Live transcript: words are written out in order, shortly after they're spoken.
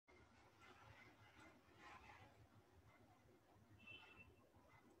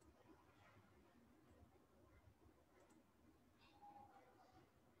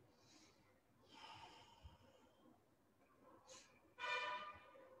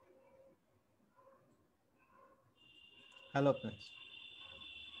Hello friends.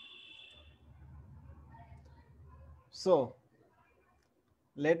 So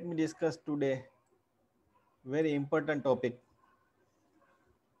let me discuss today very important topic.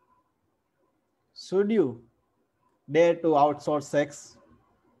 Should you dare to outsource sex?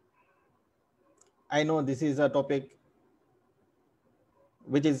 I know this is a topic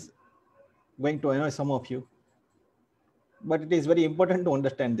which is going to annoy some of you, but it is very important to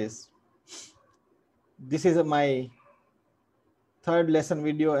understand this. This is my third lesson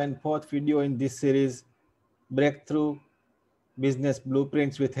video and fourth video in this series, Breakthrough Business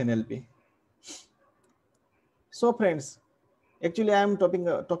Blueprints with NLP. So friends, actually I am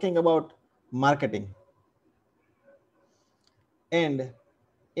talking about marketing. And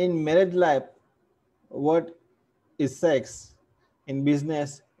in marriage life, what is sex? In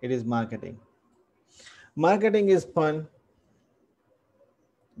business, it is marketing. Marketing is fun,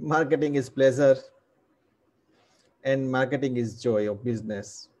 marketing is pleasure, and marketing is joy of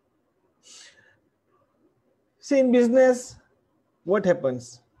business. See, in business, what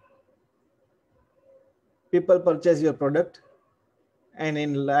happens? People purchase your product, and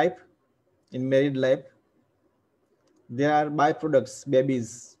in life, in married life, there are byproducts,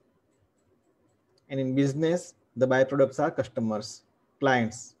 babies. And in business, the byproducts are customers,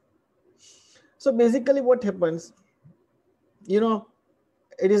 clients. So basically, what happens? You know,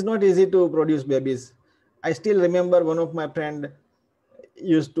 it is not easy to produce babies. I still remember one of my friend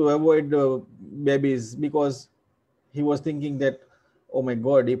used to avoid babies because he was thinking that, oh my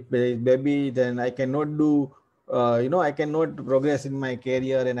god, if there is baby, then I cannot do I cannot progress in my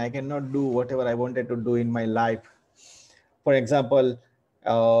career and I cannot do whatever I wanted to do in my life. For example,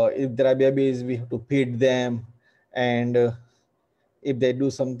 if there are babies, we have to feed them, and if they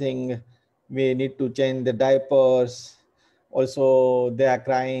do something, we need to change the diapers. Also, they are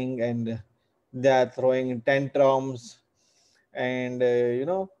crying and they are throwing tantrums, and we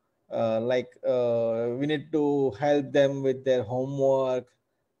need to help them with their homework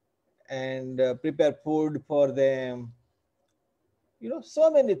and prepare food for them,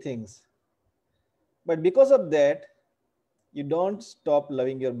 so many things. But because of that, you don't stop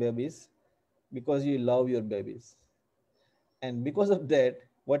loving your babies, because you love your babies. And because of that,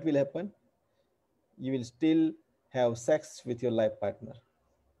 what will happen? You will still have sex with your life partner.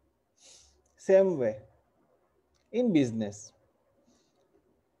 Same way in business,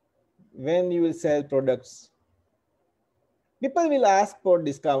 when you will sell products, people will ask for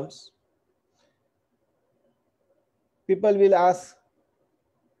discounts, people will ask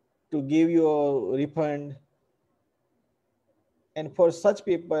to give you a refund. And for such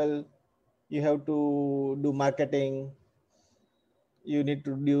people, you have to do marketing, you need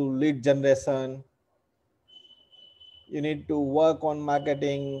to do lead generation, you need to work on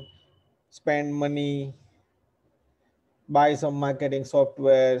marketing, spend money, buy some marketing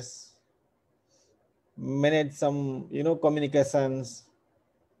softwares, manage some communications,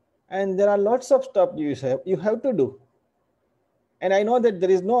 and there are lots of stuff you have to do. And I know that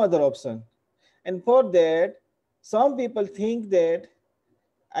there is no other option. And for that, some people think that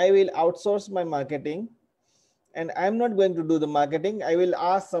I will outsource my marketing and I'm not going to do the marketing. I will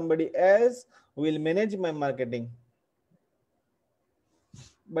ask somebody else who will manage my marketing.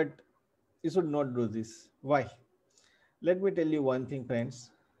 But you should not do this. Why? Let me tell you one thing,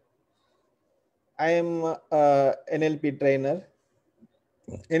 friends. I am a NLP trainer.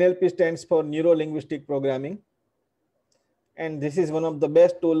 NLP stands for Neuro Linguistic Programming. And this is one of the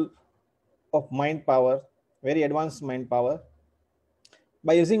best tool of mind power, very advanced mind power.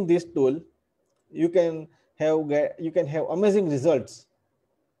 By using this tool, you can have amazing results,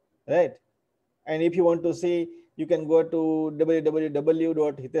 right? And if you want to see, you can go to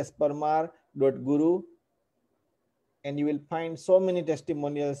www.hiteshparmar.guru, and you will find so many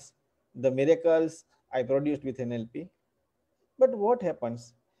testimonials, the miracles I produced with NLP. But what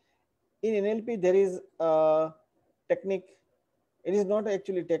happens in NLP? There is a technique. It is not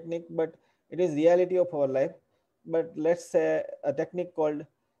actually technique, but it is reality of our life. But let's say a technique called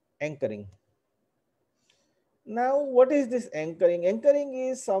anchoring. Now, what is this anchoring? Anchoring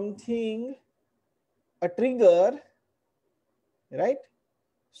is something, a trigger, right?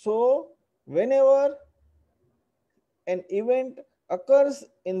 So whenever an event occurs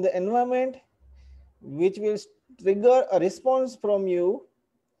in the environment which will trigger a response from you,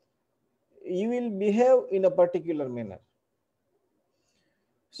 you will behave in a particular manner.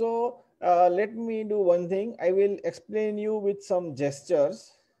 So let me do one thing. I will explain you with some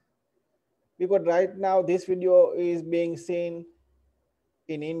gestures, because right now this video is being seen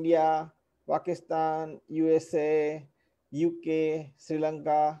in India, Pakistan, USA, UK, Sri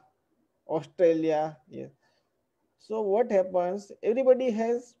Lanka, Australia. Yes. So what happens, everybody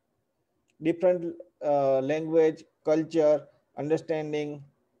has different language, culture, understanding,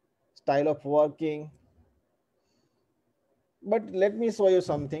 style of working. But let me show you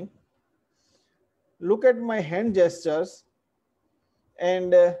something. Look at my hand gestures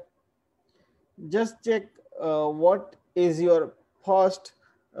and just check what is your first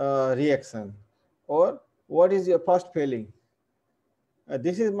reaction, or what is your first feeling.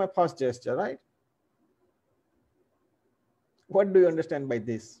 This is my first gesture, right? What do you understand by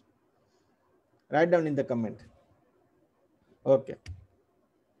this? Write down in the comment. Okay.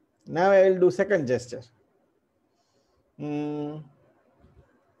 Now I will do second gesture. Hmm.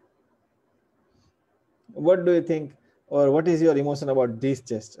 What do you think, or what is your emotion about this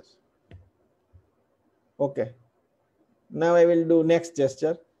gesture? Okay. Now I will do next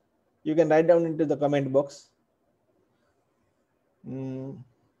gesture. You can write down into the comment box.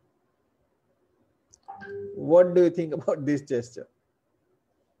 What do you think about this gesture?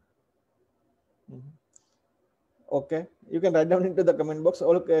 Okay, you can write down into the comment box.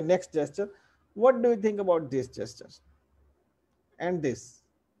 Okay, next gesture. What do you think about this gesture and this?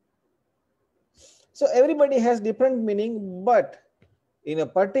 So everybody has different meaning, but in a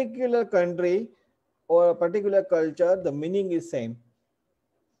particular country or a particular culture, the meaning is same.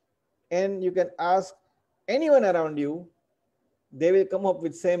 And you can ask anyone around you, they will come up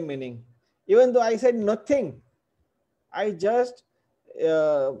with same meaning. Even though I said nothing, I just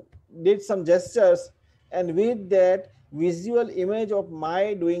did some gestures, and with that visual image of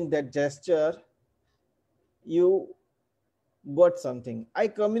my doing that gesture, you got something. I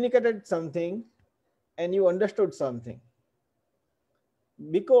communicated something and you understood something,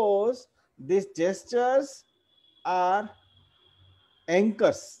 because these gestures are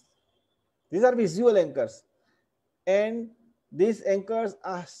anchors. These are visual anchors, and these anchors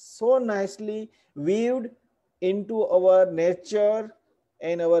are so nicely weaved into our nature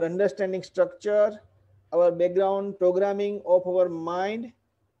and our understanding structure, our background programming of our mind,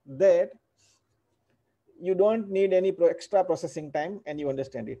 that you don't need any extra processing time and you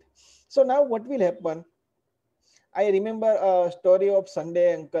understand it. So now what will happen, I remember a story of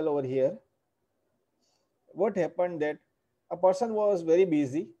Sunday uncle over here. What happened, that a person was very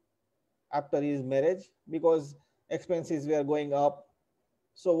busy after his marriage because expenses were going up.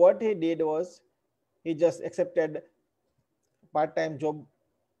 So what he did was, he just accepted part-time job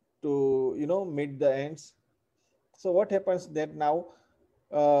to meet the ends. So what happens, that now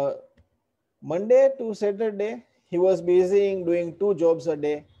uh, Monday to Saturday he was busy doing 2 jobs a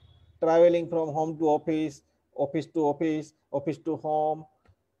day, traveling from home to office, office to office, office to home.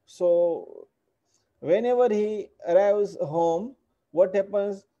 So whenever he arrives home, what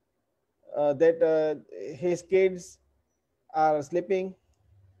happens, that his kids are sleeping,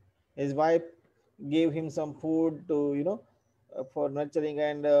 his wife gave him some food to for nurturing,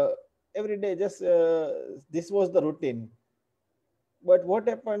 and every day just this was the routine. But what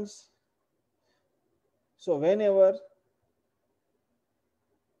happens, so whenever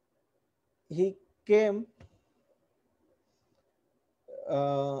he came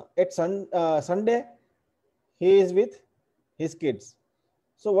at Sunday, he is with his kids.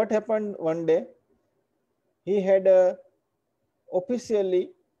 So what happened, one day he had a officially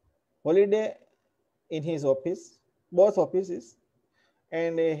holiday in his office, both offices,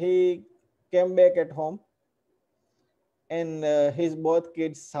 and he came back at home, and his both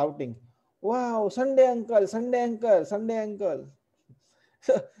kids shouting, "Wow, Sunday uncle, Sunday uncle, Sunday uncle."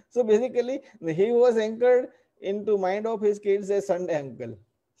 So basically he was anchored into mind of his kids as Sunday uncle.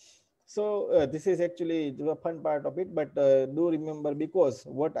 So this is actually the fun part of it. But do remember, because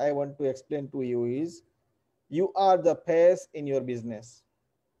what I want to explain to you is, you are the face in your business.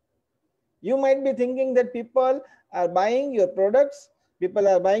 You might be thinking that people are buying your products, people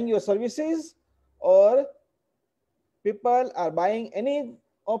are buying your services, or people are buying any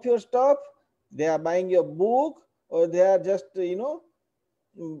of your stuff. They are buying your book, or they are just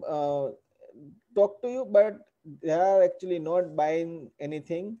uh, talk to you, but they are actually not buying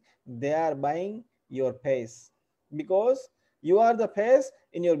anything. They are buying your face, because you are the face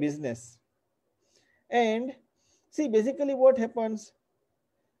in your business. And see, basically what happens,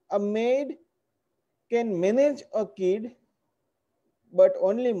 a maid can manage a kid, but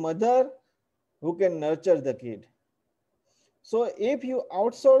only mother who can nurture the kid. So if you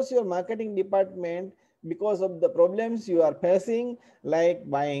outsource your marketing department because of the problems you are facing, like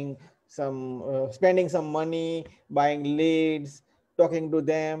buying some, spending some money, buying leads, talking to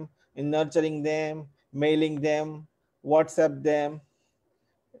them, and nurturing them, mailing them, WhatsApp them,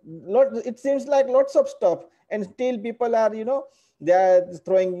 it seems like lots of stuff, and still people are They are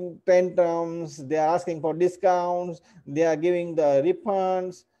throwing tantrums, they are asking for discounts, they are giving the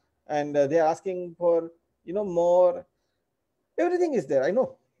refunds, and they are asking for more. Everything is there, I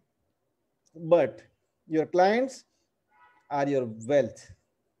know, but your clients are your wealth,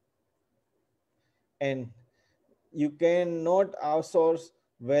 and you cannot outsource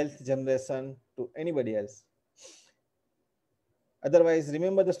wealth generation to anybody else. Otherwise,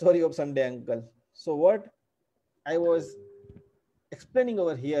 remember the story of Sunday uncle. So what I was explaining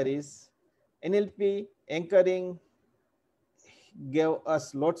over here is NLP anchoring gave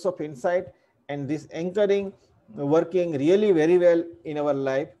us lots of insight, and this anchoring working really very well in our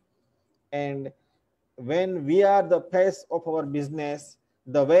life. And when we are the face of our business,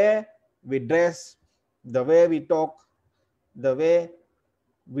 the way we dress, the way we talk, the way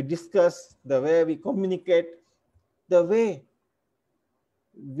we discuss, the way we communicate, the way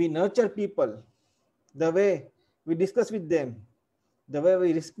we nurture people, the way we discuss with them, the way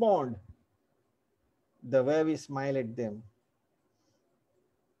we respond, the way we smile at them,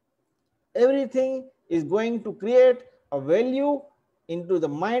 everything is going to create a value into the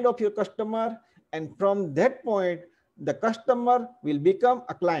mind of your customer, and from that point the customer will become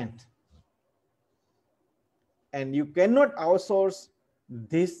a client. And you cannot outsource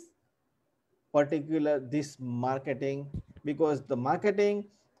this marketing, because the marketing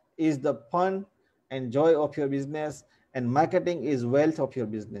is the fun and joy of your business, and marketing is wealth of your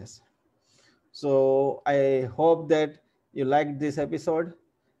business. So I hope that you liked this episode,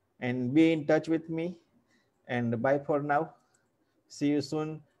 and be in touch with me, and bye for now. See you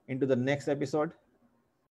soon into the next episode.